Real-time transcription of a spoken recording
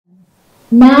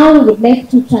Now we would like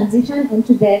to transition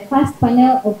into the first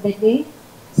panel of the day.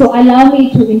 So allow me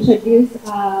to introduce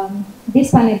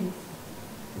this panelist.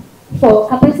 For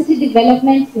capacity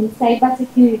development in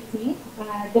cybersecurity,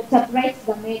 Dr. Bright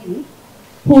Gameli,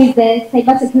 who is the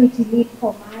cybersecurity lead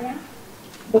for Mara.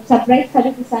 Dr. Bright,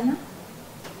 karibu sana.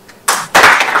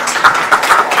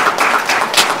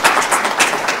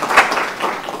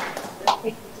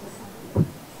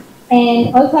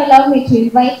 And also allow me to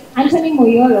invite Anthony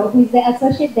Moyoro, who is the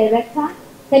Associate Director,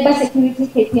 Cybersecurity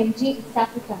KPMG East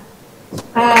Africa.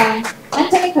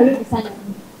 Anthony, karibu sana.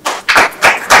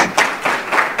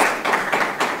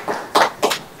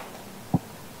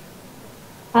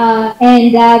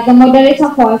 And the moderator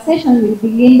for our session will be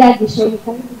Linda Gichohi.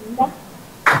 Karibu, Linda.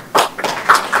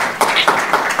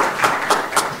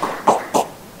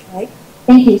 Right.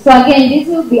 Thank you. So again, this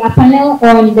will be a panel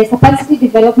on the capacity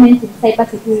development in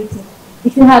cybersecurity.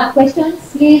 If you have questions,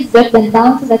 please jot them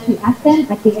down so that we ask them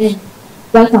at the end.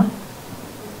 Welcome.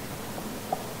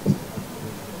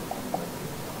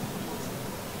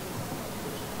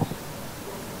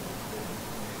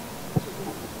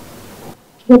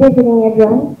 Good evening,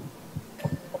 everyone.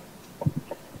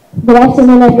 Good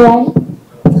afternoon, everyone.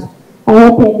 I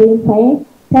hope you're doing fine.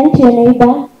 Thank your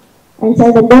neighbor and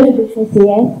tell them don't be so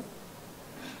serious.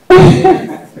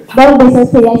 Don't be so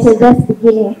serious, you're just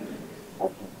beginning.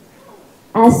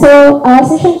 Okay. So our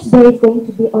session today is going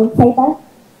to be on cyber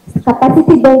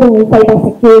capacity building in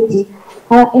cybersecurity.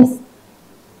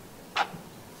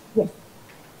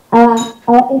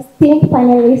 Our esteemed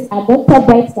panelists are Dr.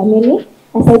 Bright Gameli,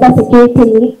 a cybersecurity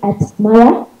lead at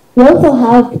Mara. We also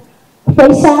have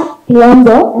Fraiser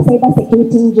Kilonzo, a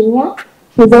cybersecurity engineer.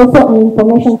 He's also an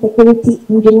information security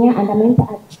engineer and a mentor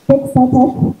at tech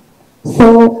startup.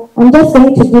 So I'm just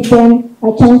going to give them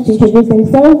a chance to introduce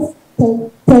themselves,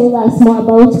 tell us more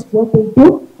about what they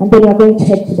do, and then we're going to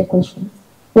head to the questions.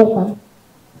 Welcome.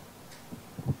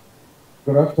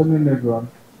 Good afternoon, everyone.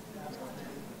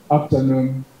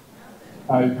 Afternoon.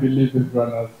 I believe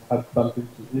everyone has had something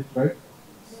to eat, right?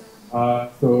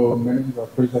 So my name is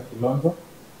Fraiser Kilonzo,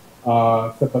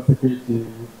 cybersecurity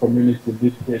community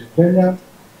lead here in Kenya,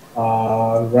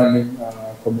 running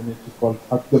a community called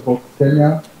Hack the Box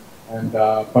Kenya, and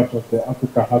part of the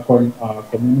Africa Hackon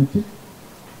community.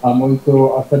 I'm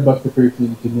also a cybersecurity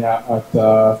engineer at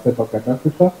CyberGuard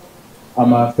Africa.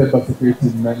 I'm a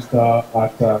cybersecurity mentor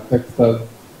at Techstars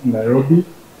Nairobi.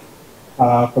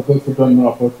 For those who don't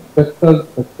know about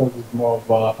Techstars is more of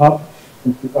a hub,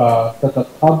 startup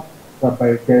hub,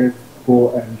 whereby guys go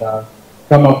and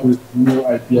come up with new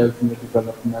ideas, new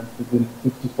developments within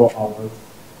 54 hours.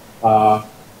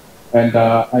 And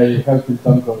I help in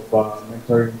terms of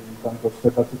mentoring in terms of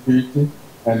cybersecurity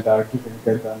and giving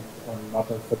guidance on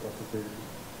matters of cybersecurity.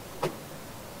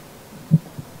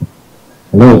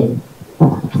 Hello.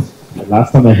 The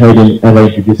last time I heard him ever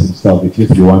introduce himself, it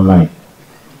used to be one line.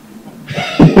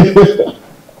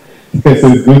 So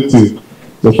it's good to.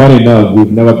 So funny enough,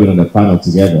 we've never been on a panel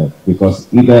together because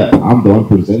either I'm the one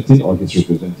presenting or he's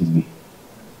representing me.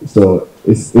 So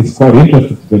it's quite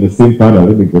interesting to be in the same panel.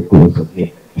 Let me go closer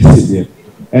here. Yeah.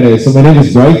 Anyway, so my name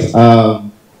is Bright.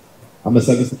 I'm a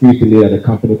cybersecurity lead at a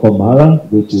company called Mara,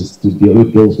 which deals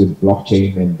with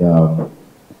blockchain and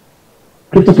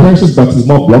cryptocurrencies, but it's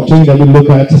more blockchain that we look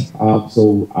at.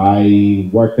 So I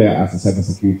work there as a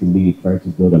cybersecurity lead, trying to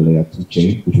build a layer 2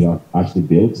 chain, which we have actually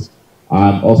built.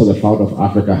 I'm also the founder of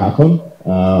Africa Hackon,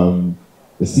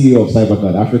 the CEO of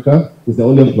CyberGuard Africa. He's the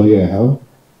only employee I have.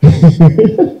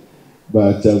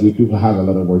 But we do have a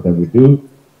lot of work that we do.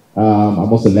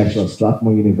 I'm also a lecturer at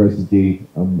Strathmore University.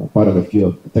 I'm a part of a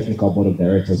few technical board of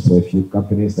directors for a few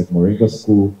companies like Moringa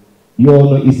School. You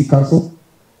all know EC Council?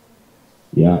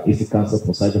 Yeah, EC Council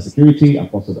for Cybersecurity. I'm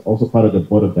also part of the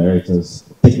board of directors,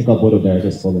 technical board of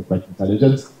directors for the threat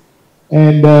intelligence.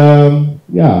 And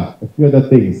yeah, a few other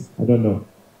things. I don't know.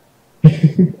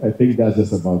 I think that's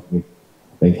just about me.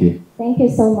 Thank you. Thank you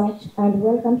so much, and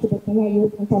welcome to the Kenya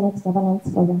Youth Internet Governance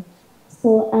Forum.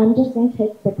 So I'm just going to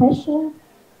take the question.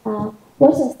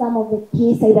 What are some of the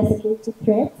key cybersecurity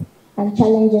threats and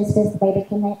challenges faced by the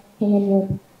Kenyan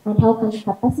youth, and how can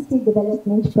capacity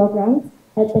development programs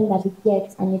help them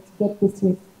navigate and mitigate this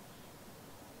risk?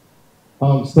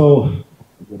 So,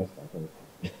 you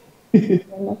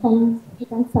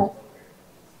can start.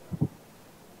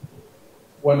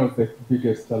 One of the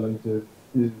biggest challenges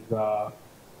is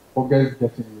for guys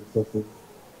getting resources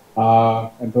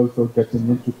and also getting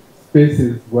into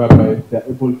spaces whereby they're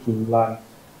able to learn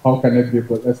how can I be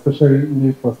able,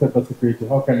 especially for cybersecurity,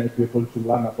 how can I be able to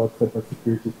learn about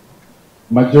cybersecurity?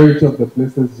 Majority of the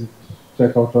places you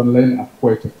check out online are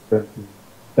quite expensive,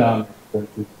 damn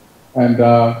expensive. And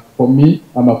for me,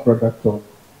 I'm a product of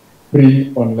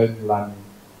free online learning.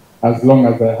 As long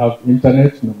as I have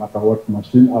internet, no matter what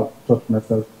machine, I've taught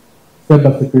myself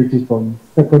cybersecurity from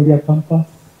second year campus.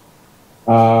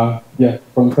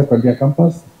 From second year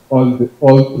campus, all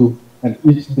through, and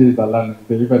each day is a learning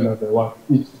day, even though the work,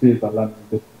 each day is a learning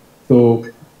day. So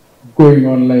going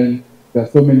online, there are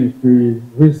so many free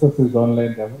resources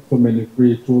online, there are so many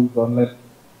free tools online.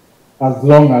 As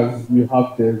long as you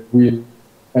have the will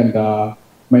and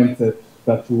mindset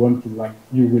that you want to learn,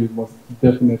 you will most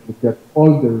definitely get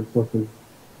all the resources.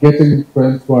 Getting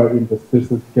friends who are in the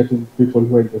spaces, getting people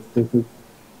who are in the spaces,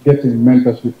 getting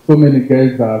mentorship. So many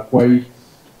guys are quite,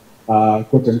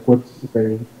 quote unquote, if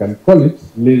I can call it,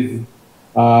 lazy.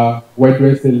 Why do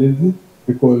I say lazy?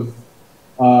 Because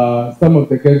some of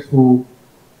the guys who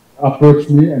approach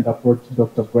me and approach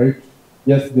Dr. Bright,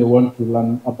 yes, they want to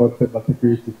learn about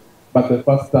cybersecurity. But the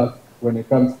first task when it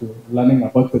comes to learning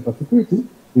about cybersecurity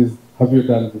is, have you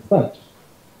done research?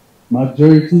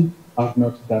 Majority have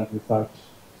not done research.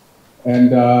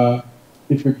 And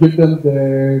if you give them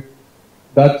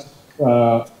that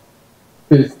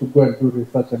space to go and do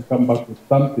research and come back with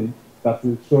something that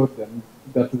will show them,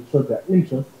 that will show their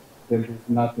interest, then there's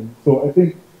nothing. So I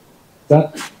think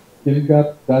that skill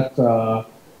gap, that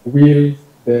will,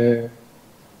 the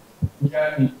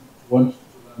yearning to want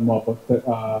to learn more about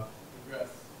various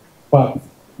parts,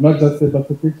 not just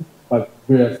cybersecurity, but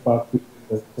various parts within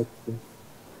the tech space.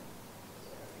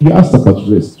 You asked about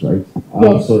risks, right?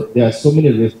 Yes. So there are so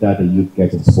many risks that the youth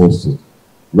get exposed to.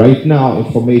 Right now,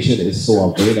 information is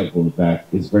so available that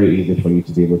it's very easy for you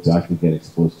to be able to actually get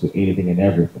exposed to anything and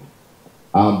everything.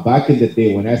 Back in the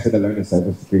day, when I started learning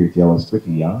cybersecurity, I was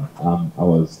pretty young. I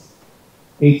was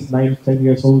 8, 9, 10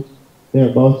 years old,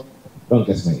 thereabouts. Don't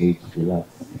guess my age, relax.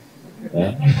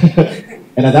 Yeah.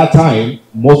 And at that time,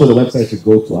 most of the websites you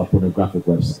go to are pornographic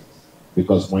websites.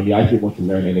 Because when you actually want to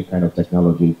learn any kind of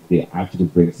technology, they actually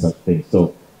bring such things.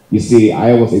 So you see,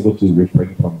 I was able to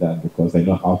refrain from that because I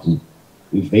know how to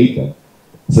evade them.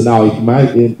 So now,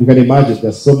 you can imagine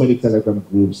there's so many Telegram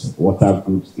groups, WhatsApp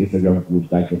groups, Instagram groups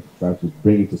that can try to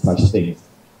bring you to such things.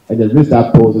 And the risk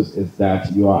that poses is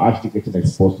that you are actually getting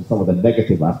exposed to some of the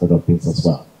negative aspects of things as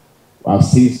well. I've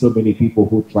seen so many people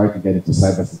who try to get into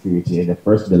cybersecurity, and the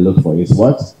first thing they look for is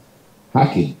what?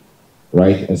 Hacking,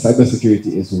 right? And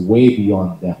cybersecurity is way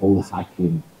beyond the whole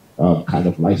hacking kind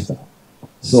of lifestyle.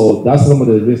 So that's some of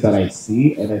the risks that I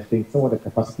see, and I think some of the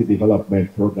capacity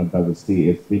development programs that we see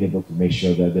is being able to make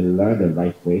sure that they learn the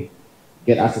right way,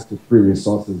 get access to free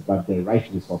resources, but the right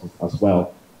resources as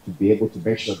well, to be able to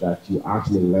make sure that you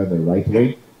actually learn the right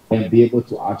way and be able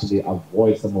to actually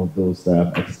avoid some of those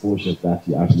exposures that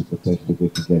you actually potentially going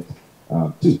to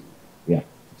get to. Yeah.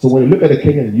 So when you look at the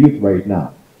Kenyan youth right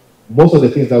now, most of the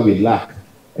things that we lack,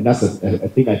 and that's a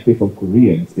thing I feel from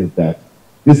Koreans, is that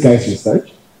these guys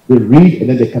research, they read, and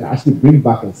then they can actually bring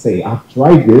back and say, I've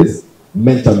tried this,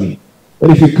 mentor me.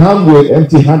 But if you come with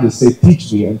empty-handed and say,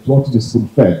 teach me, and want to be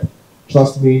spoon-fed,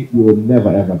 trust me, you will never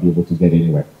ever be able to get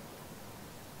anywhere.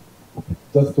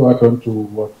 Just to add on to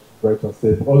what Writer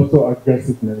said, also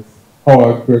aggressiveness.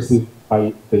 How aggressive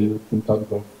are the youth in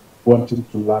terms of wanting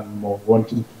to learn more,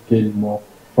 wanting to gain more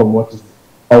from what is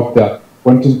out there,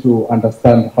 wanting to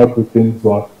understand how do things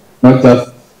work, not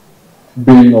just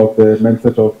being of the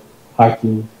mindset of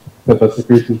hacking.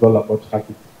 Cybersecurity is all about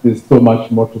hacking. There's so much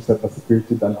more to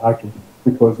cybersecurity than hacking,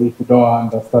 because if you don't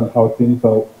understand how things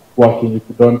are working, if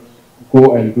you don't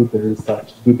go and do the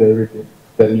research, do the reading,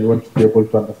 then you won't be able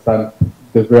to understand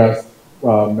the various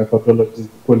methodologies,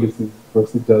 policies,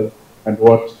 procedures, and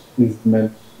what is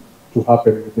meant to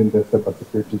happen within the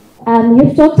cybersecurity.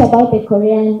 You've talked about the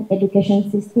Korean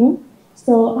education system.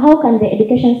 So how can the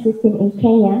education system in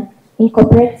Kenya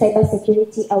incorporate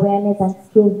cybersecurity awareness and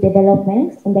skills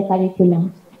development in the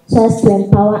curriculum so as to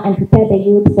empower and prepare the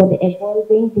youth for the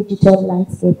evolving digital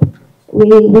landscape?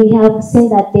 We have seen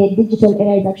that the digital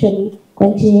era is actually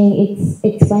continuing, it's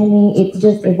expanding, it's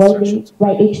just evolving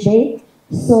by each day.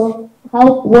 So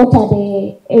what are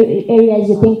the areas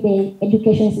you think the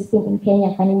education system in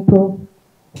Kenya can improve?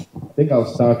 I think I'll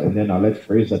start and then I'll let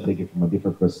Fraiser take it from a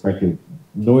different perspective,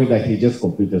 knowing that he just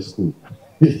completed school.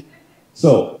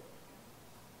 So,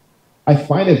 I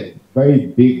find a very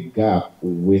big gap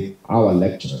with our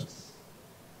lecturers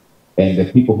and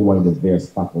the people who are in the various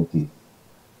faculties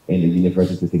in the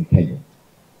universities in Kenya.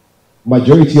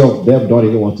 Majority of them don't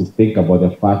even want to think about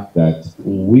the fact that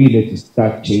we need to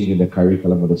start changing the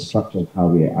curriculum or the structure of how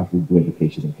we actually do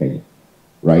education in Kenya,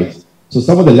 right? So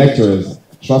some of the lecturers,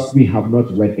 trust me, have not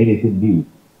read anything new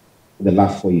in the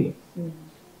last 4 years.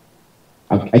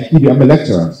 I'm a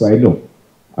lecturer, so I know.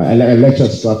 I lecture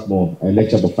at Strathmore. I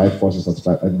lecture about 5 courses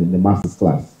in the master's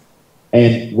class.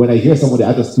 And when I hear some of the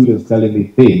other students telling me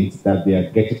things that they are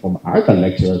getting from other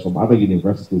lecturers, from other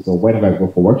universities, or whenever I go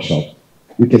for workshops,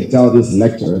 you can tell these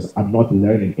lecturers are not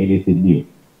learning anything new.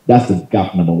 That's the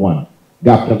gap number one.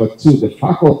 Gap number two, the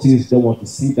faculties don't want to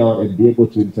sit down and be able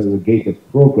to interrogate the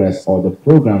progress or the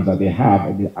programs that they have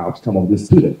and the outcome of the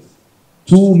students.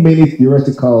 Too many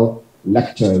theoretical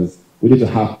lectures, we need to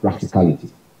have practicality.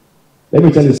 Let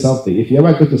me tell you something. If you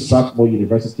ever go to Strathmore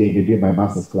University and you're doing my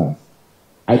master's class,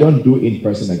 I don't do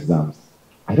in-person exams.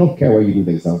 I don't care where you do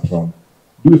the exam from.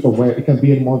 Do it from where, it can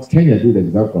be in Mount Kenya, do the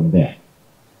exam from there.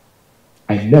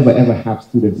 I never ever have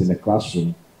students in the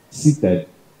classroom seated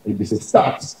and they say,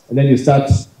 start, and then you start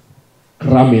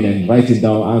cramming and writing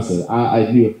down answers.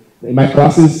 I knew. In my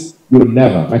classes, you'll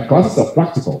never. My classes are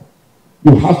practical.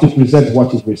 You have to present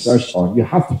what you've researched on. You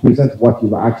have to present what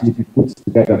you've actually put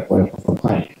together for some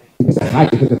time. If it's a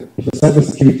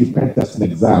cybersecurity pen testing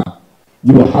exam,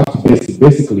 you will have to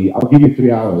basically, I'll give you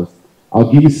 3 hours.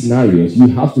 I'll give you scenarios. You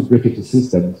have to break it to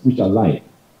systems which are live,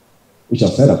 which are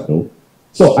set up though.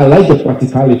 So I like the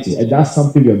practicality, and that's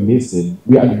something we're missing.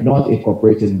 We are not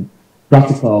incorporating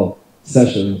practical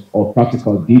sessions or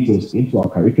practical details into our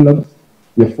curriculums.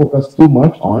 We are focused too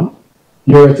much on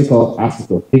theoretical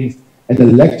aspects of things, and the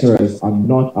lecturers are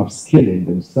not upskilling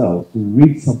themselves to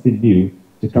read something new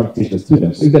to come teach the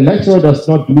students. So if the lecturer does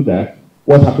not do that,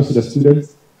 what happens to the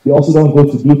students? They also don't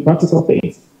go to do practical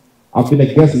things. I've been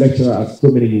a guest lecturer at so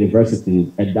many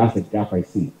universities, and that's a gap I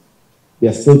see.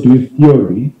 They're still doing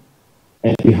theory,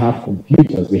 and we have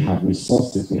computers, we have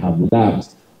resources, we have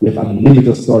labs, we have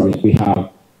unlimited storage, we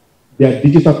have the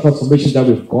digital transformation that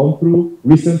we've gone through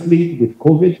recently with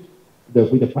COVID,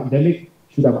 with the pandemic,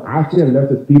 should have actually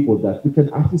alerted people that we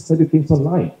can actually study things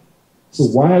online. So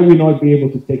why are we not being able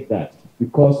to take that?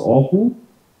 Because of who?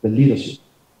 The leadership.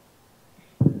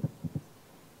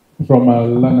 From a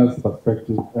learner's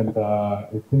perspective, and I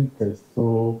think I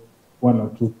saw 1 or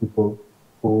 2 people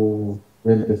who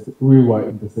we were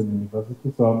in the same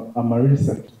university. So I'm a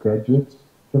recent graduate,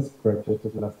 just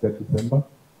graduated last year, December.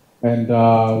 And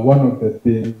one of the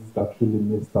things that really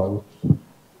missed out,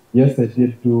 yes, I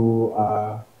did do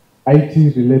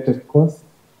IT-related course,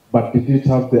 but did it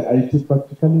have the IT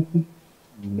practicality?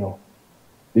 No.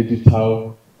 Did it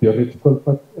have theoretical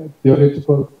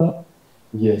stuff?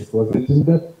 Yes. Was it in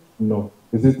depth? No.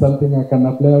 Is it something I can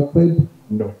apply outside?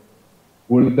 No.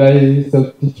 Would I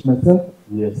self-teach myself?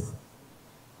 Yes.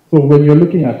 So when you're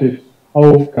looking at it,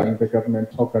 how can the government,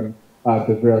 how can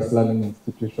the various learning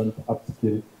institutions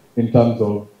upskill in terms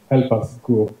of help us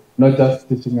grow, not just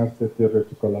teaching us the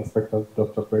theoretical aspect, as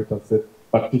Dr. Fraiser said,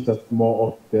 but teach us more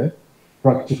of the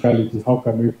practicality. How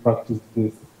can we practice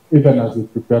this, even as we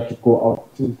prepare to go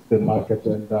out to the market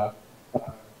and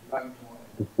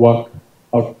work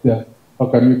out there? How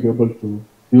can we be able to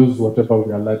use whatever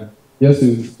we are learning? Yes,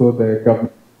 you saw the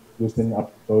government using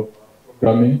up of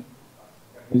programming,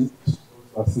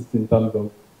 assist in terms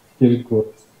of skill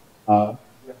growth.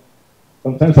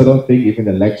 Sometimes I don't think even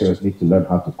the lecturers need to learn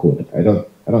how to code. I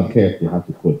don't care if they have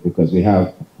to code, because we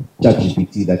have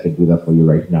ChatGPT that can do that for you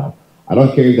right now. I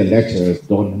don't care if the lecturers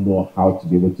don't know how to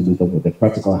be able to do some of the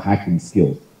practical hacking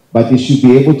skills, but they should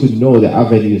be able to know the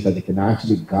avenues that they can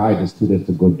actually guide the students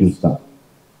to go do stuff.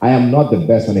 I am not the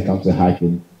best when it comes to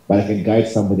hacking, but I can guide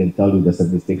somebody and tell you there's a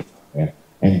mistake there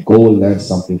and go learn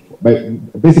something.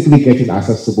 But basically getting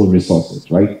accessible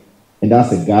resources, right? And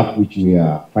that's a gap which we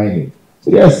are finding. So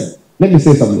yes, let me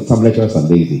say some lecturers are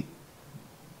lazy.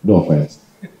 No offense.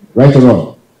 Right or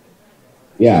wrong?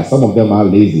 Yeah, some of them are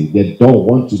lazy. They don't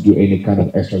want to do any kind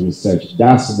of extra research.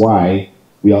 That's why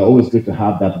we are always going to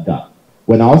have that gap.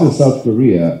 When I was in South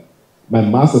Korea, my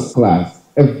master's class,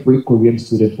 every Korean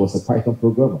student was a Python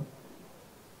programmer.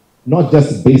 Not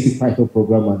just basic Python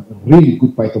programmer, really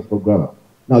good Python programmer.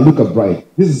 Now look at Bright.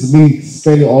 This is me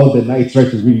spending all the night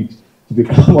trying to read to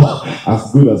become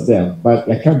as good as them, but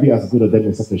I can't be as good as them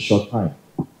in such a short time.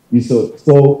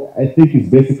 So I think it's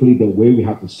basically the way we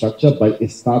have to structure, but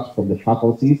it starts from the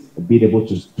faculties being able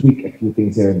to tweak a few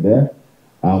things here and there,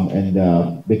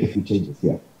 and make a few changes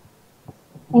here.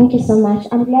 Thank you so much.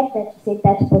 I'm glad that you said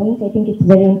that point. I think it's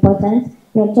very important.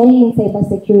 Not only in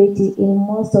cybersecurity, in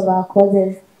most of our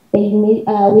courses, we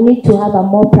need to have a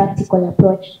more practical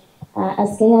approach.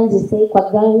 As Kenyans, we say, kwa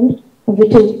ground,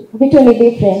 vitu ni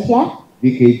different, yeah?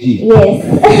 BKG.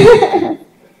 Yes.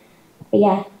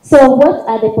 Yeah. So what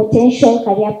are the potential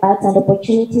career paths and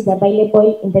opportunities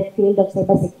available in the field of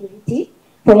cybersecurity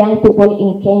for young people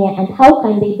in Kenya, and how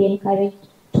can they be encouraged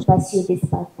to pursue this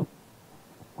path?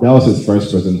 That was his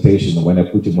first presentation when I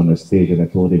put him on the stage and I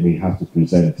told him he has to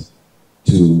present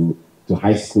to to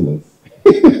high schoolers.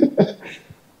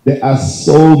 There are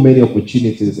so many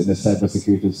opportunities in the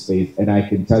cybersecurity space, and I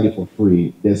can tell you for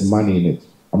free, there's money in it.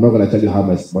 I'm not going to tell you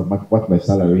what my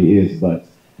salary is, but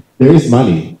there is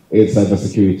money in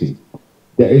cybersecurity.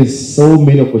 There is so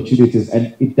many opportunities,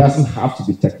 and it doesn't have to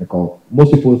be technical.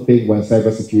 Most people think when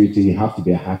cybersecurity, you have to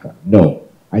be a hacker. No.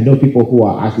 I know people who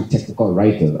are actually technical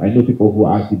writers. I know people who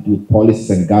actually do policies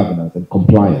and governance and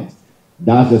compliance.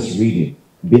 That's just reading,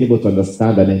 being able to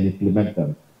understand and then implement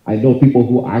them. I know people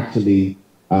who actually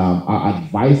are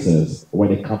advisors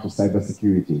when it comes to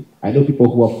cybersecurity. I know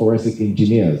people who are forensic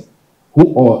engineers,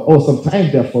 or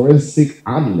sometimes they're forensic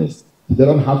analysts. They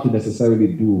don't have to necessarily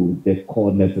do the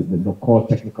core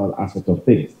technical aspect of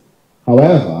things.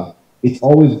 However, it's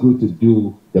always good to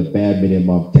do the bare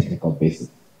minimum technical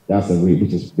basics. That's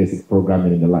which is basic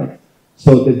programming in the life.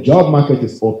 So the job market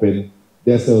is open.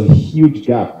 There's a huge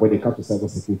gap when it comes to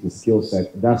cybersecurity skill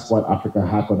set. And that's what Africa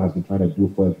Hackon has been trying to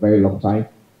do for a very long time.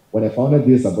 When I founded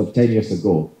this about 10 years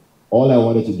ago, all I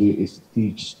wanted to do is to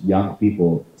teach young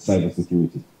people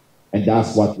cybersecurity. And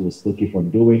that's what we'll still keep on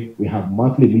doing. We have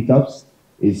monthly meetups.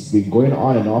 It's been going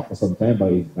on and off for some time,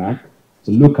 but it's back.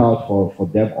 So look out for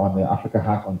them on the Africa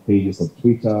Hackon pages on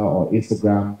Twitter or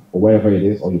Instagram or wherever it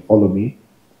is, or you follow me.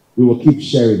 We will keep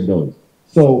sharing those.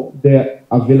 So the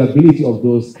availability of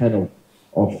those and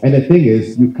the thing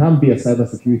is, you can't be a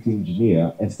cybersecurity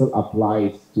engineer and still apply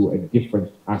it to a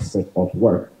different aspect of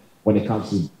work when it comes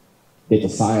to data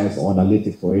science or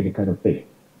analytics or any kind of thing.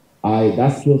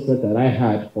 That skill set that I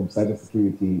had from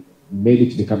cybersecurity made me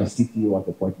to become a CTO at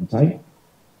a point in time.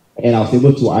 And I was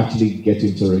able to actually get to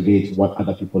interrogate what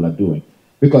other people are doing.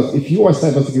 Because if you are a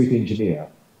cybersecurity engineer,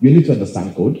 you need to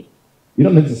understand code. You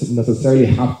don't necessarily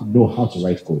have to know how to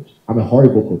write code. I'm a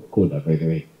horrible coder, by the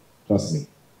way. Trust me.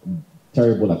 I'm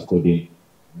terrible at coding,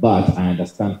 but I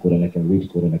understand code and I can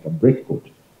read code and I can break code.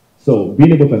 So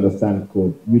being able to understand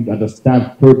code, you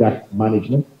understand product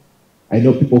management. I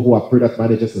know people who are product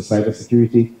managers in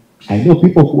cybersecurity. I know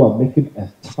people who are making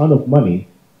a ton of money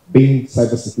being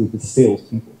cybersecurity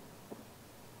salespeople.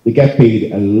 They get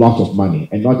paid a lot of money,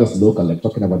 and not just local. I'm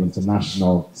talking about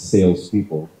international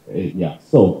salespeople. Yeah,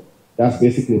 so that's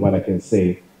basically what I can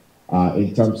say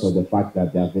in terms of the fact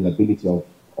that the availability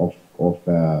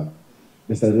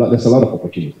there's a lot of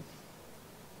opportunities.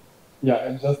 Yeah,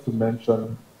 and just to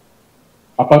mention,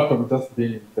 apart from just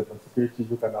being in cybersecurity,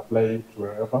 you can apply it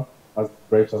wherever, as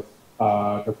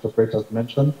Dr. Fraiser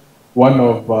mentioned. One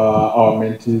of our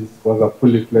mentees was a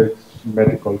fully fledged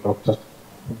medical doctor.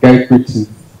 The guy quit his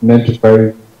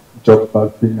 9-to-5 job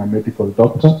as being a medical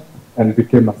doctor and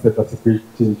became a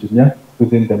cybersecurity engineer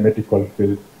within the medical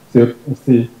field. So you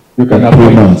see, you can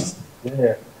apply it.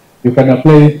 Yeah, you can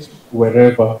apply it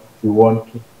wherever you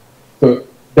want to. So it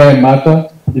doesn't matter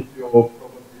if you're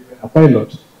probably even a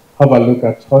pilot. Have a look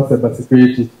at how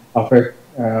cybersecurity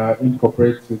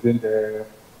incorporates within the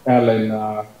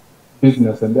airline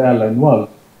business and the airline world.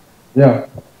 Yeah.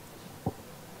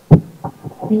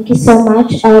 Thank you so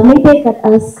much. Maybe I could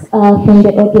ask from the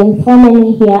audience, how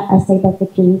many here are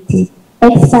cybersecurity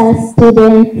experts,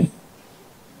 students,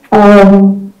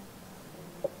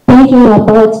 thinking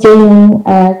about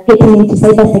getting into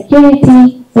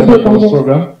cybersecurity? Cyber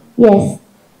program? Yes.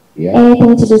 Yeah.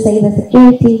 Anything to do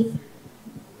cybersecurity?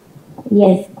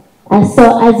 Yes. So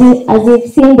as you've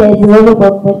seen, there's a lot of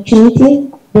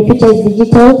opportunity. The future is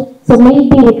digital. So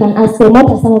maybe we can ask them, what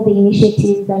are some of the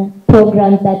initiatives and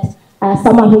programs that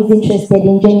someone who is interested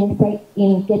in getting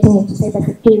into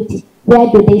cybersecurity, where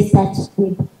do they start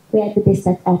with? Where do they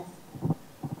start at?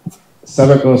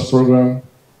 Cyber Girls program,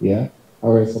 yeah.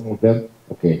 How are some of them?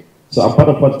 Okay. So I'm part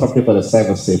of something called the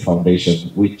Cyber Safe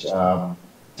Foundation, which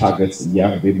targets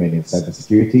young women in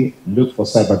cybersecurity. Look for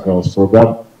Cyber Girls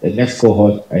program. The next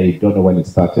cohort, I don't know when it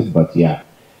started, but yeah.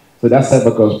 So that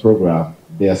Cyber Girls program,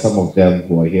 there are some of them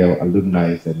who are here,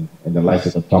 alumni, and the likes,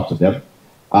 you can talk to them.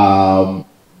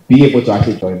 Be able to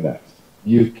actually join that.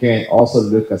 You can also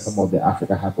look at some of the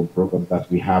Africa Hackon programs that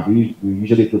we have. We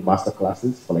usually do master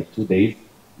classes for like 2 days.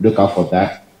 Look out for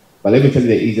that. But let me tell you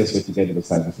the easiest way to get into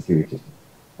cybersecurity.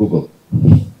 Google.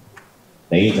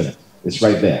 The internet. It's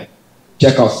right there.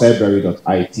 Check out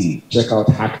cyberry.it. Check out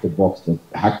Hack the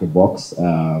Box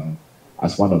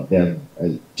as one of them.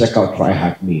 Check out Try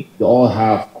Hack Me. They all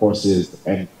have courses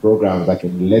and programs that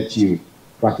can let you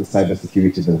practice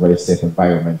cybersecurity in a very safe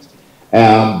environment.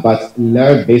 But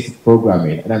learn basic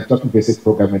programming, and I'm talking basic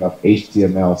programming of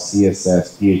HTML,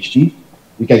 CSS, PHP.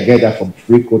 You can get that from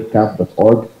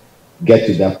freecodecamp.org. Get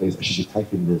to that place. I should be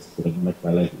typing this so that it makes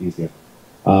my life easier.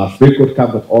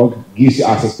 Freecodecamp.org gives you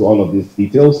access to all of these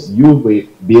details. You will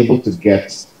be able to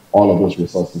get all of those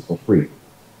resources for free.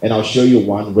 And I'll show you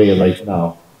one way right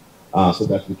now so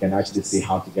that we can actually see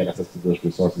how to get access to those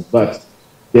resources. But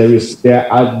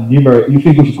there are numerous, if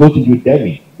you go to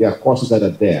Udemy, there are courses that are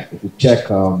there. If you check,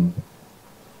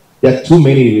 there are too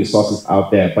many resources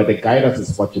out there, but the guidance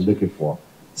is what you're looking for.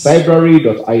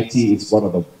 Cybrary.it is one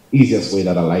of the easiest way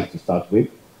that I like to start with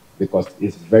because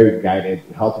it's very guided.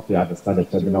 It helps you to understand the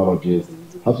terminologies,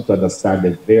 helps you to understand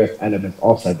the various elements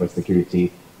of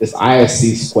cybersecurity. This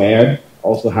ISC Squared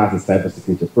also has a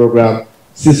cybersecurity program.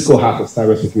 Cisco has a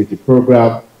cybersecurity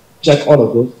program. Check all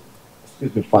of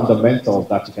those fundamentals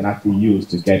that you can actually use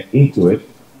to get into it.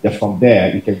 Then from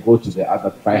there, you can go to the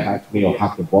other Try Hack Me or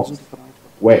Hack the Box,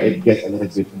 where it gets a little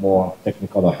bit more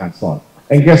technical or hands-on.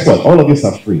 And guess what? All of these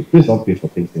are free. Please don't pay for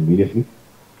things immediately.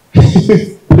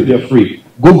 They're free.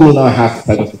 Google now has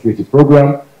a cybersecurity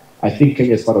program. I think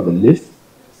Kenya is part of the list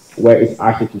where it's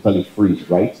actually totally free,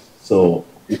 right? So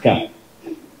you can.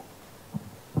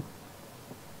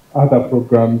 Other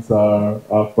programs are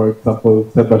for example,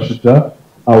 Cybersecurity,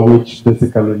 which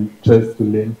basically tries to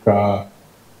link to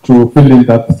fill in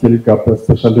that skill gap,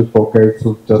 especially for guys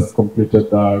who've just completed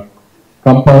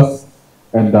campus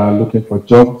and are looking for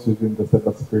jobs within the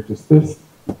cybersecurity space.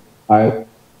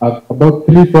 About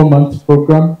 3-4 months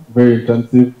program, very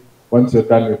intensive. Once you're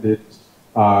done with it,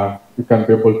 you can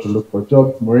be able to look for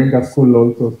jobs. Moringa School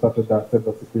also started a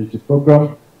cybersecurity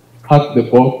program. Hack the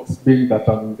Box, being that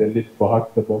I'm the lead for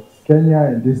Hack the Box Kenya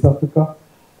in East Africa.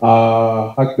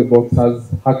 Hack the Box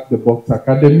has Hack the Box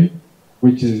Academy,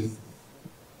 which is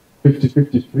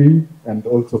 50/50 free and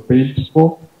also paid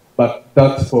for, but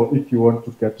that's for if you want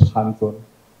to get hands-on.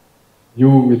 You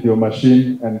with your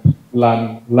machine and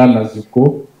learn as you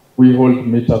go. We hold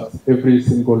meetups every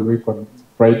single week on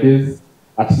Fridays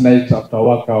at night after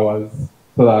work hours,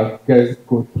 so that guys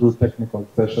go through technical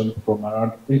sessions from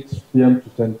around 8 p.m. to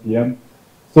 10 p.m.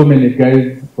 So many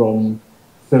guys from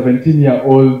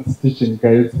 17-year-olds teaching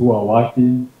guys who are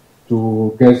working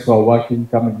to guys who are working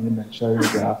coming in and sharing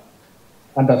their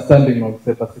understanding of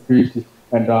cybersecurity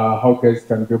and how guys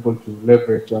can be able to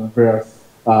leverage on various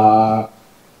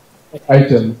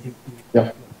items.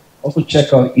 Yeah. Also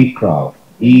check out eCrowd,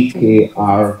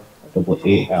 EKRAAL.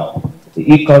 The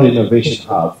eCrowd Innovation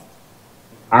Hub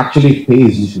actually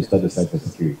pays you to study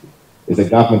cybersecurity. It's a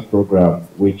government program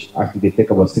which actually they take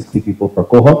about 60 people per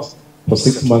cohort. For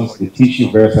 6 months, they teach you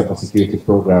various cybersecurity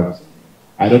programs.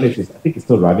 I don't know if I think it's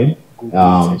still running.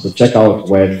 So check out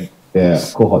when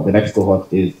the next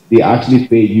cohort is. They actually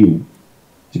pay you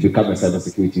to become a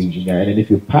cybersecurity engineer, and then if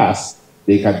you pass,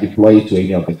 they can deploy you to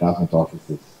any of the government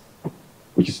offices,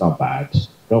 which is not bad.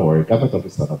 Don't worry, government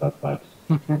offices are not that bad.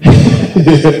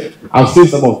 I've seen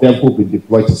some of them who've been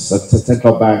deployed to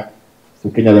central bank,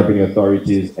 to Kenya Revenue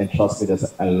Authorities, and trust me,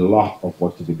 there's a lot of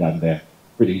work to be done there.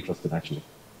 Pretty interesting, actually.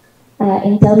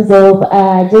 In terms of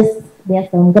there are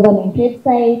some government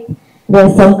websites, there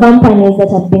are some companies that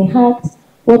have been hacked.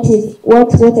 What are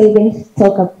you going to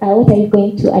talk about? What are you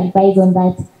going to advise on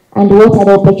that? And what are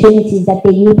the opportunities that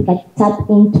the youth can tap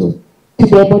into to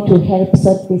be able to help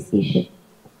solve this issue?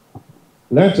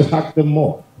 Learn to hack them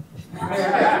more.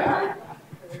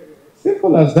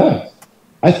 Simple as that.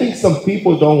 I think some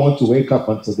people don't want to wake up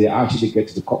until they actually get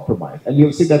to the compromise. And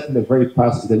you'll see that in the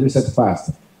recent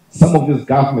past. Some of this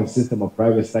government system of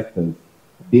private sectors,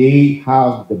 they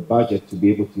have the budget to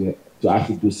be able to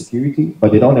actually do security,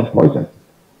 but they don't employ them.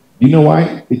 You know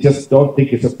why? They just don't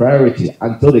think it's a priority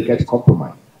until they get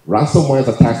compromised. Ransomware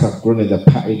attacks have grown in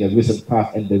the recent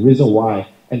past, and the reason why,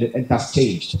 and that's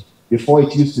changed. Before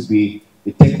it used to be,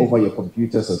 they take over your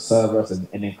computers or servers and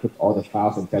encrypt all the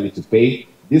files and tell you to pay.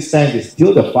 This time they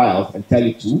steal the files and tell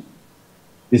you to.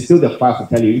 They steal the files and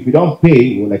tell you, if you don't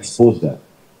pay, we'll expose them.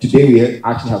 Today we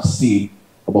actually have seen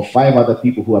about 5 other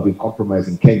people who have been compromised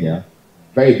in Kenya,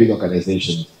 very big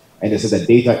organizations, and they say the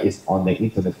data is on the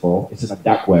internet it's in a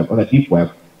dark web, on a deep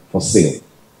web for sale.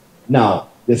 Now,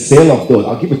 the sale of those,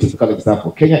 I'll give you a typical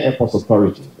example. Kenya Airports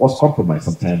Authority was compromised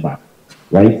some time back,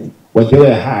 right? When they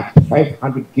were hacked,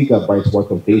 500 gigabytes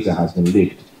worth of data has been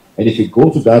leaked. And if you go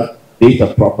to that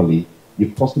data properly,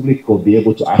 you possibly could be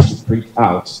able to actually print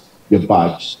out your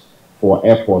badge for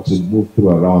airport to move through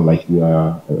around like you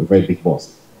are a very big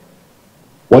boss.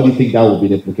 What do you think that will be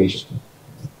the implication?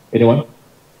 Anyone?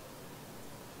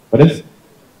 What is?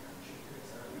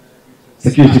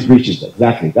 Security breaches,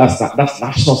 exactly. That's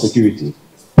national security.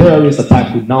 Terrorist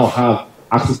attack would now have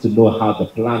access to know how the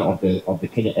plan of the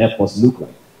Kenya airports look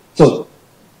like. So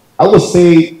I would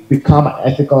say become an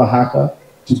ethical hacker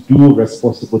to do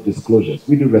responsible disclosures.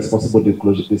 We do responsible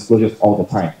disclosures all the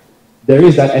time. There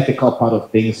is that ethical part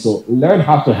of things, so learn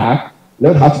how to hack,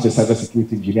 learn how to be a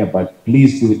cybersecurity engineer, but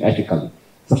please do it ethically.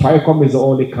 Safaricom is the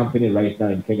only company right now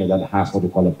in Kenya that has what we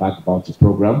call a back bounty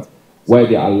program, where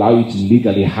they allow you to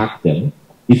legally hack them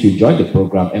if you join the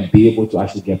program and be able to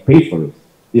actually get paid for it.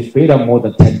 They've paid out more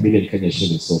than 10 million Kenyan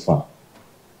shillings so far.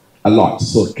 A lot.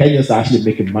 So Kenyans are actually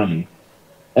making money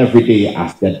every day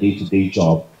as their day-to-day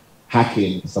job,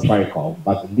 hacking Safaricom,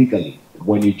 but legally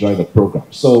when you join the program.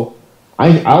 So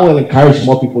I will encourage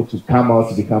more people to come out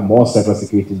to become more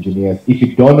cybersecurity engineers. If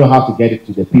you don't know how to get it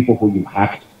to the people who you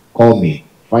hacked, call me,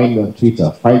 find me on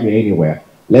Twitter, find me anywhere.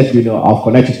 Let me know, I'll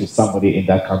connect you to somebody in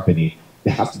that company.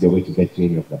 There has to be a way to get to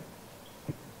any of them.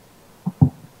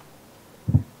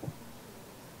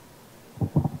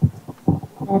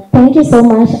 Thank you so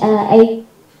much.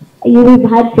 You've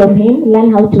heard from him,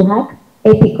 learn how to hack,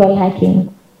 ethical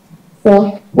hacking.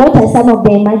 So what are some of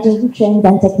the emerging trends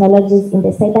and technologies in the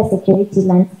cybersecurity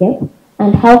landscape,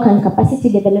 and how can capacity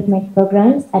development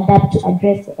programs adapt to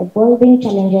address the evolving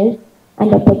challenges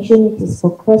and opportunities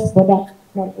for cross-border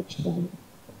knowledge sharing?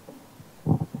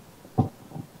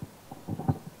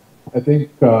 I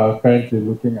think currently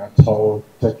looking at how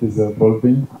tech is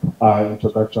evolving,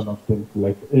 introduction of things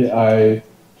like AI,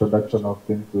 introduction of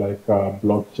things like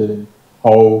blockchain,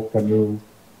 how can you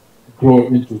grow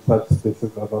into such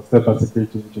spaces as a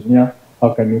cybersecurity engineer?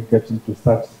 How can you get into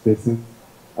such spaces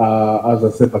as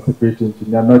a cybersecurity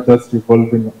engineer, not just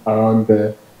revolving around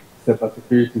the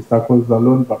cybersecurity circles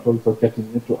alone, but also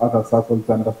getting into other circles,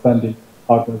 understanding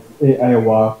how does AI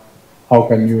work, how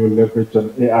can you leverage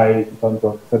on AI in terms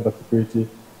of cybersecurity,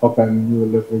 how can you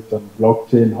leverage on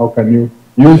blockchain, how can you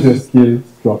use your skills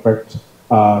to affect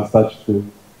such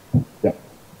fields. Yeah.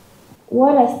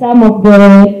 What are some of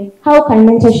the, how can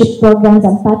mentorship programs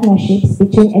and partnerships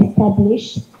between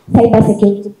established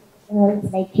cybersecurity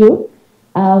professionals like you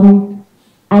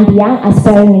and young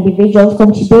aspiring individuals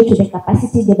contribute to the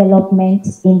capacity development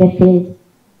in the field?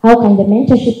 How can the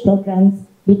mentorship programs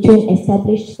between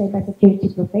established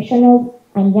cybersecurity professionals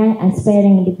and young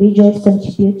aspiring individuals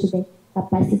contribute to the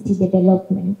capacity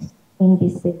development in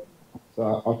this field?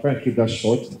 So I'll try and keep that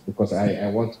short because I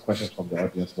want questions from the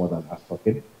audience more than us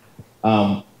talking.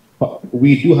 But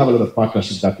we do have a lot of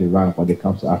partnerships that we run when it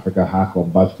comes to Africa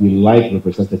Hackathon, but we like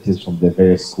representatives from the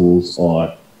various schools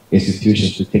or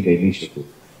institutions to take the initiative.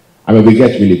 I mean, we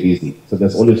get really busy, so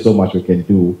there's only so much we can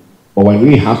do. But when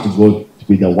we have to go to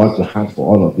be the ones to hand for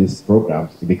all of these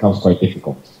programs, it becomes quite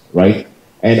difficult, right?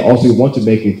 And also, we want to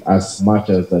make it as much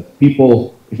as that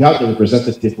people, if you have the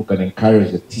representative who can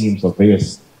encourage the teams of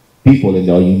various people in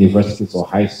their universities or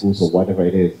high schools or whatever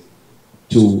it is,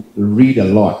 to read a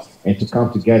lot and to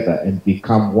come together and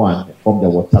become one, form their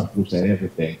WhatsApp groups and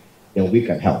everything, then we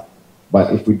can help.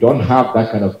 But if we don't have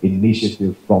that kind of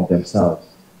initiative from themselves,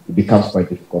 it becomes quite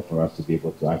difficult for us to be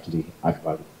able to actually add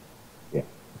value. Yeah.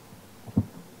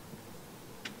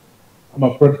 I'm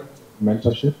a product of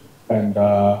mentorship, and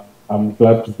I'm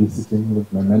glad to be sitting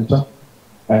with my mentor.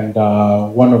 And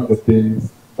one of the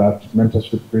things that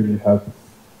mentorship really helps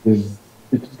is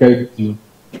it guides you.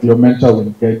 Your mentor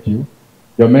will guide you.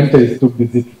 Your mentor is too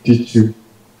busy to teach you,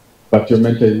 but your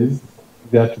mentor is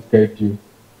there to guide you.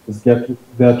 Is there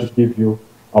to give you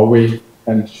a way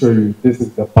and show you this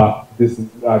is the path, this is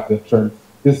the trend,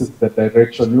 this is the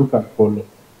direction you can follow.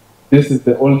 This is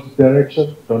the old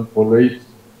direction, don't follow it,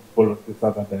 follow this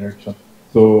other direction.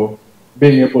 So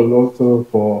being able also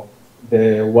for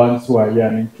the ones who are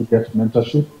yearning to get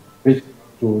mentorship, reach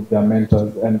to their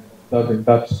mentors and having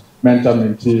that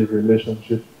mentor-mentee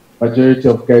relationship. Majority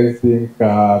of guys think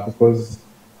because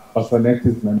person X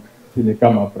is mentee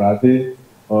become a brother,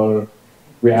 or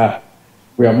we are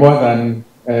more than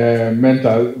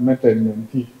mentor and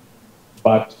mentee.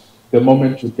 But the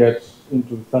moment you get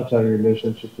into such a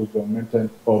relationship with your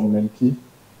mentor or mentee,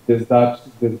 there's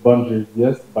boundaries,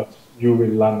 yes, but you will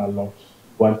learn a lot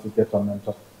once you get a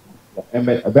mentor. I'm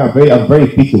very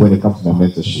picky when it comes to my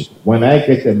mentorship. When I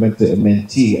get a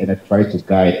mentee and I try to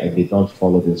guide and they don't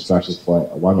follow the instructions for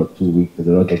 1 or 2 weeks and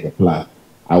they don't get the plan,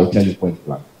 I will tell you point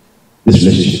blank, this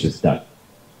relationship is done.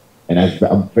 And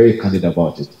I'm very candid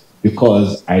about it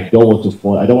because I don't want to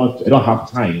fall. I don't have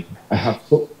time.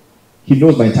 He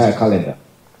knows my entire calendar.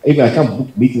 Even I can't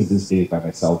book meetings these days by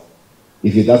myself.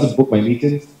 If he doesn't book my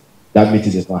meetings, that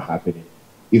meeting is not happening.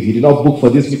 If he did not book for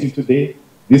this meeting today,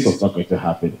 this was not going to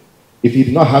happen. If he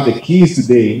did not have the keys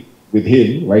today with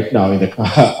him right now in the car,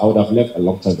 I would have left a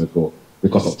long time ago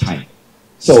because of time.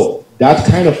 So that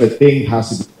kind of a thing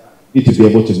you need to be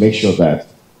able to make sure that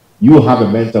you have a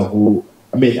mentor who,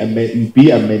 you be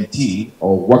a mentee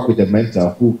or work with a mentor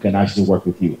who can actually work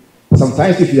with you.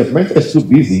 Sometimes if your mentor is too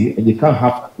busy and you can't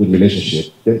have a good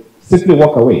relationship, then simply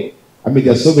walk away.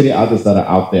 There's so many others that are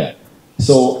out there.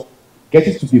 So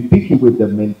getting to be picky with the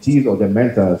mentees or the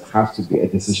mentors has to be a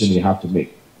decision you have to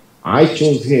make. I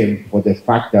chose him for the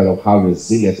fact that of how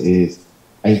resilient he is.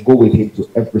 I go with him to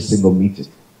every single meeting.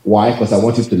 Why? Because I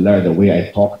want him to learn the way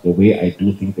I talk, the way I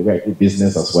do things, the way I do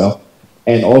business as well.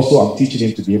 And also I'm teaching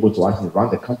him to be able to actually run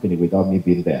the company without me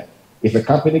being there. If a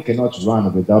company cannot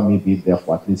run without me being there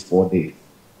for at least 4 days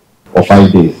or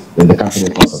 5 days, then the company is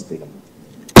not sustainable.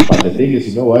 But the thing is,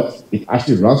 you know what? It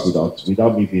actually runs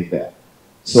without me being there.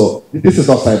 So this is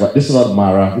not cyber, this is not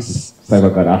Mara, this is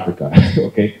CyberGuard Africa,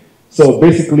 okay? So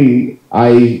basically,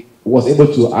 I was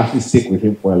able to actually stick with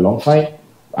him for a long time.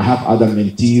 I have other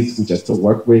mentees which I still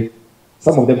work with.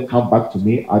 Some of them come back to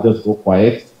me, others go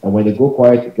quiet. And when they go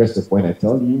quiet, it gets to the point I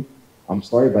tell you, I'm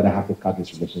sorry, but I have to cut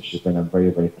this relationship, and I'm very,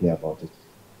 very clear about it.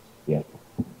 Yeah.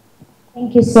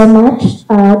 Thank you so much.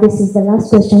 This is the last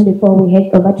question before we head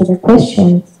over to the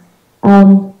questions.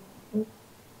 In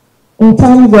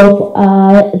terms of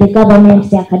the government,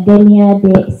 the academia,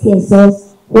 the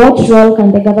CSOs, what role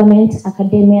can the government,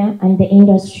 academia, and the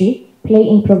industry play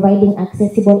in providing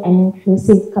accessible and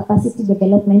inclusive capacity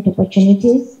development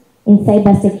opportunities in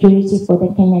cybersecurity for the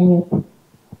Kenyan youth?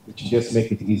 Which just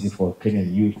make it easy for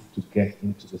Kenyan youth to get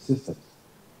into the systems.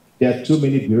 There are too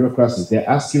many bureaucracies. They're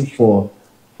asking for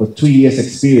 2 years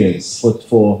experience,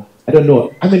 for I don't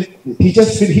know. I mean,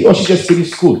 he or she just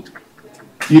finished school.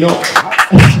 You know,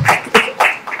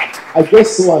 I get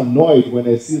so annoyed when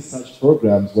I see such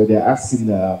programs where they're asking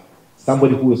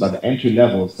somebody who is an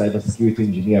entry-level cybersecurity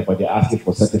engineer, but they're asking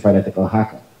for certified ethical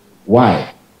hacker.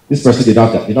 Why? This person did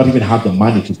not even have the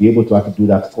money to be able to actually do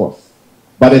that course.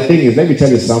 But the thing is, let me tell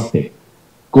you something.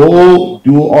 Go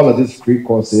do all of these free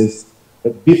courses,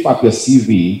 beef up your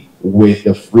CV with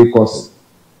the free courses.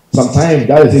 Sometimes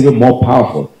that is even more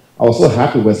powerful. I was so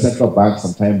happy when Central Bank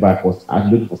some time back was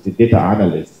looking for the data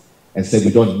analyst and said,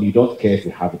 we don't care if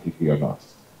you have a degree or not,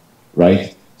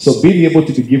 right? So being able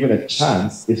to be given a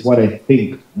chance is what I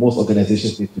think most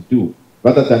organizations need to do,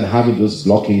 rather than having those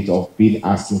blockades of being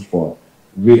asking for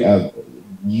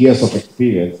years of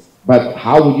experience. But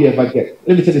how would you ever get,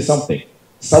 let me tell you something.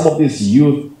 Some of these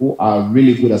youth who are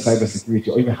really good at cybersecurity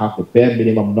or even have the bare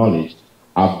minimum knowledge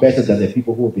are better than the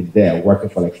people who have been there working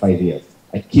for like 5 years.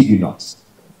 I kid you not.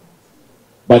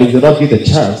 But if they don't get a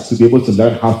chance to be able to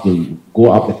learn how to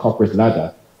go up the corporate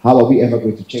ladder, how are we ever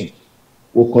going to change?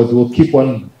 Because we'll keep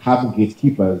on having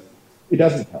gatekeepers. It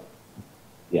doesn't help.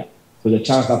 Yeah. So the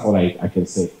chance, that's all I can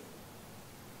say.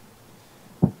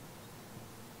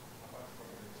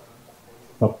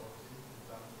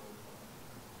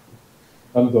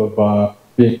 In terms of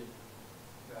being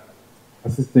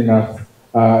assisting us,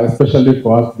 especially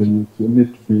for us, the youth, we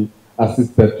need to be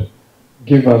assisted.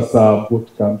 Give us boot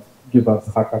camps, give us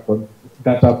hackathons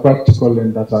that are practical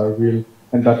and that are real,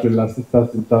 and that will assist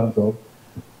us in terms of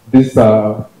this.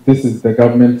 This is the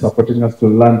government supporting us to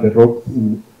learn the ropes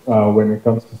when it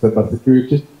comes to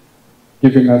cybersecurity,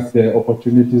 giving us the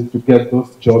opportunities to get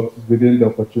those jobs within the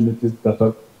opportunities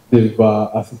that they've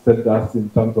assisted us in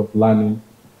terms of learning.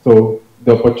 So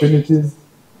the opportunities,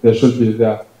 they should be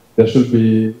there.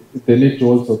 They need to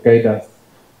also guide us.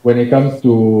 When it comes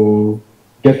to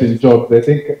getting jobs, I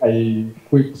think I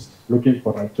quit looking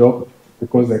for a job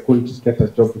because I couldn't get a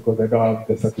job because I don't have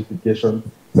the certification.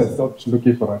 So I stopped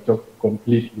looking for a job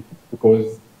completely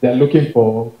because they're looking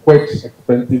for quite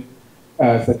expensive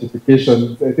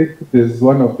certifications. I think there's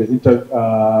one of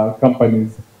the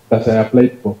companies that I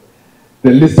applied for. The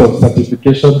list of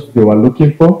certifications they were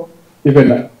looking for,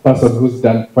 even a person who's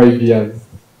done 5 years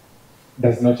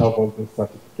does not have all those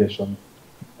certifications.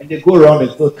 And they go around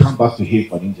and still come back to him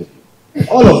for an interview.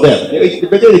 All of them. They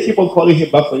keep on calling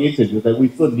him back for interviews, like, we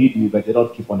still need you, but they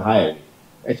don't keep on hiring.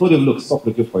 I told him, look, stop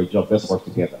looking for a job, let's work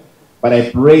together. But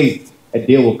I pray a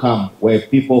day will come where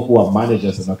people who are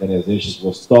managers in organizations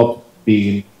will stop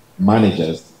being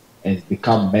managers and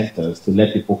become mentors to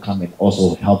let people come and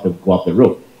also help them go up the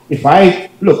road.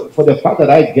 Look, for the fact that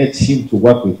I get him to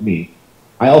work with me,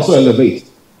 I also elevate,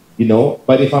 you know.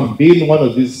 But if I'm being one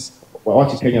of these,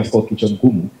 what in Kenya is called kitchen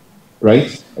gumu, right?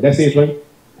 Did I say it right?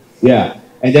 Yeah.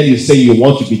 And then you say you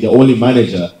want to be the only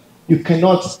manager, you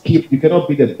cannot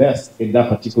be the best in that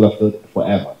particular field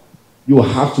forever. You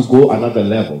have to go another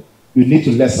level. You need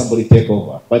to let somebody take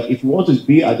over. But if you want to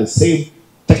be at the same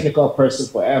technical person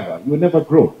forever, you will never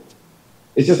grow.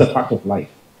 It's just a fact of life.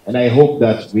 And I hope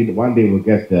that one day we'll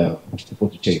get people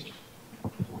to change.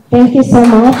 Thank you so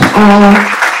much.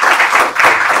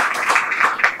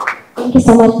 Thank you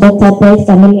so much, Dr. Bryce,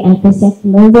 Gameli, and Fraiser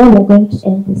Kilonzo. We're going to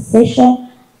end this session.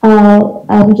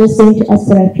 I'm just going to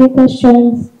answer a few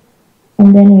questions,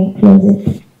 and then we close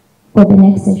it for the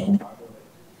next session.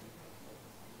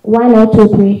 1 or 2,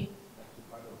 3.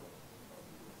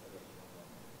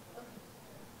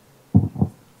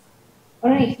 All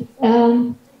right.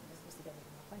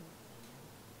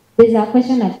 There's a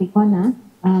question at the corner.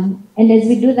 And as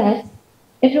we do that,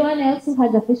 everyone else who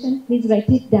has a question, please write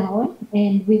it down,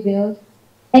 and we will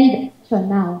end for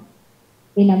now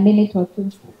in a minute or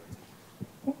two.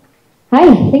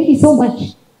 Hi, thank you so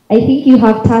much. I think you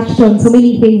have touched on so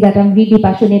many things that I'm really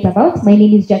passionate about. My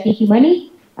name is Gichohi.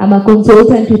 I'm a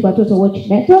consultant with Watoto Watch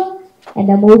Network,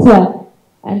 and I'm also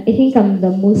I think I'm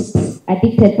the most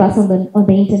addicted person on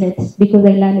the internet because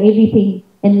I learn everything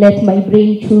and let my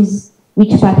brain choose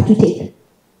which path to take.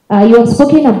 You have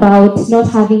spoken about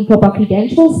not having proper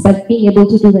credentials, but being able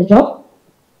to do the job.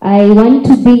 I want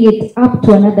to bring it up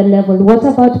to another level. What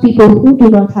about people who do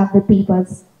not have the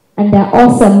papers and they're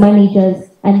awesome managers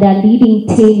and they're leading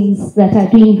teams that are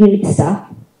doing great stuff,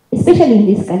 especially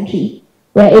in this country,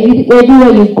 where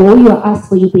everywhere you go, you are asked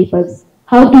for your papers.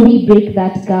 How do we break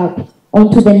that gap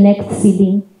onto the next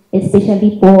ceiling,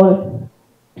 especially for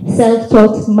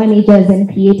self-taught managers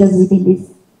and creators within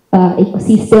this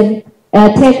ecosystem?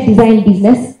 Tech design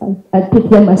business, I'll put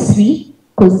them as 3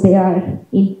 because they are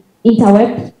in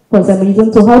interweb for some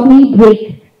reason. So how do we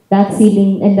break that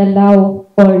ceiling and allow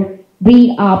or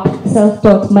bring up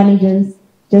self-taught managers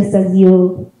just as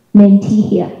your mentee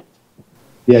here?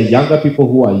 There are younger people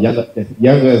who are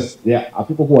there are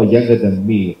people who are younger than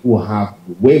me who have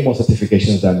way more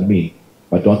certifications than me,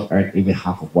 but don't earn even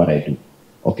half of what I do,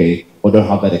 okay? Or don't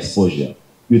have that exposure.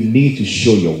 You need to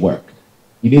show your work.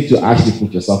 You need to actually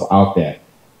put yourself out there.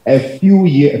 A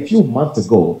few months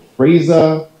ago,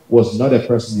 Fraiser was not a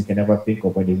person you can ever think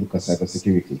of when you look at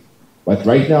cybersecurity. But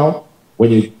right now,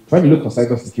 when you try to look for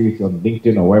cybersecurity on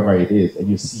LinkedIn or wherever it is, and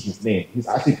you see his name, he's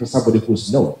actually somebody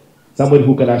who's known, somebody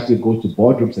who can actually go to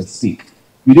boardrooms and speak.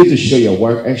 You need to show your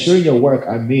work, and showing your work,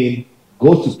 I mean,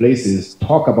 go to places,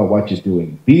 talk about what you're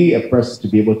doing, be a person to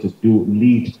be able to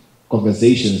lead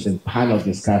conversations and panel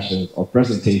discussions or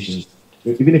presentations,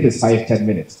 even if it's 5-10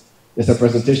 minutes. There's a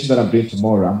presentation that I'm doing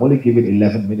tomorrow. I'm only given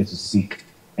 11 minutes to speak.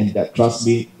 And that, trust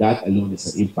me, that alone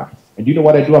is an impact. And you know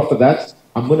what I do after that?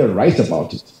 I'm going to write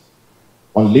about it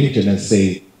on LinkedIn and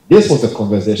say, this was a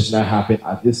conversation that happened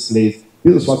at this place.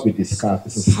 This is what we discussed.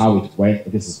 This is how it went.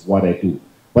 And this is what I do,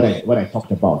 what I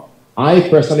talked about. I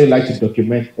personally like to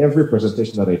document every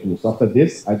presentation that I do. So after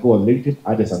this, I go on LinkedIn,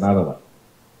 there's another one.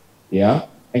 Yeah?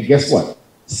 And guess what?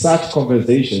 Such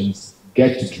conversations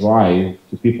get to drive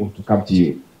to people to come to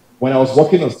you. When I was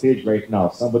walking on stage right now,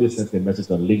 somebody sent a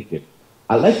message on LinkedIn.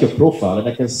 I like your profile, and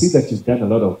I can see that you've done a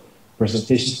lot of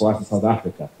presentations for us in South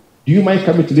Africa. Do you mind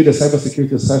coming to lead a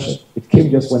cybersecurity session? It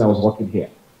came just when I was walking here.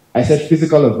 I said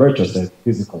physical or virtual? I said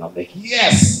physical. I'm like,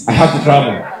 yes, I have to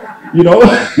travel. You know?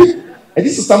 And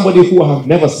this is somebody who I have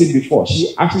never seen before.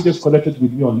 She actually just connected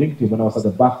with me on LinkedIn when I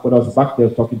was back there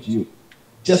talking to you.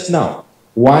 Just now.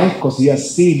 Why? Because he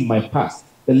has seen my past.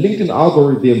 The LinkedIn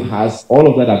algorithm has all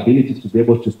of that ability to be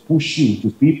able to push you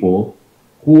to people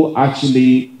who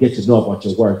actually get to know about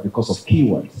your work because of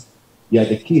keywords. Yeah,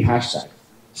 the key hashtags.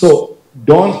 So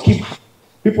don't keep,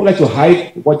 people like to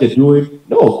hide what they're doing.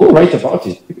 No, go write about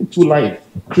it. Even 2 lines.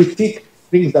 Critique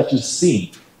things that you've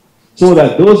seen so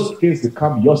that those things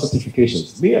become your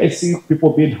certifications. Me, I see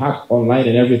people being hacked online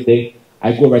and everything.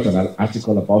 I go write an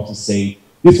article about it saying,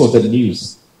 this was the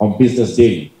news on Business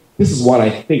Daily. This is what I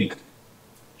think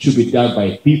should be done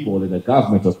by people in the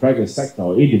government or private sector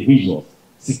or individuals.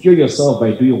 Secure yourself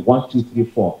by doing 1, 2, 3,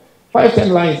 4. 5, 10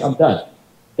 lines, I'm done.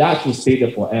 That will stay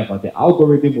there forever. The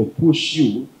algorithm will push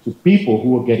you to people who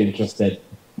will get interested,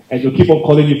 and you'll keep on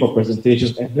calling you for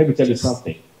presentations. And let me tell you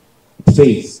something, it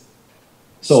pays.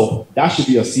 So that should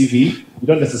be your CV. You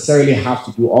don't necessarily have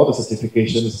to do all the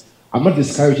certifications. I'm not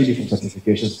discouraging you from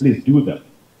certifications. Please do them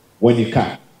when you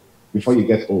can, before you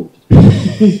get old.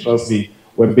 Trust me.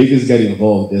 When babies get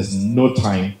involved, there's no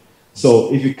time.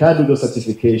 So if you can't do those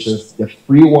certifications, the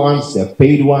free ones, the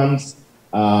paid ones,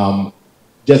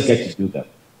 just get to do them.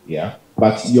 Yeah.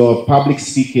 But your public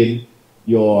speaking,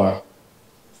 your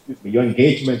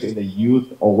engagement in the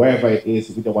youth or wherever it is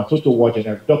with the Watoto Watch,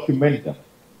 and document them.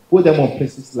 Put them on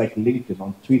places like LinkedIn,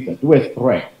 on Twitter. Do a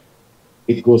thread.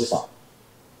 It goes far.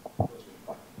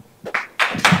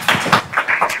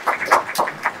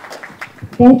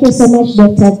 Thank you so much,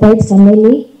 Dr.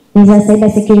 Gameli. He's a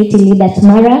cybersecurity lead at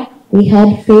Mara. We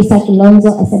had Fraiser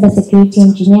Kilonzo, a cybersecurity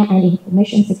engineer and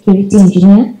information security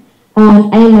engineer.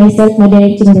 I am myself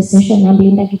moderating the session. I'm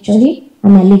Linda Gichohi.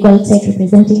 I'm a legal tech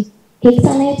representing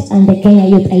Kickstanet and the Kenya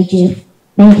Youth IGF.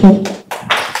 Thank you.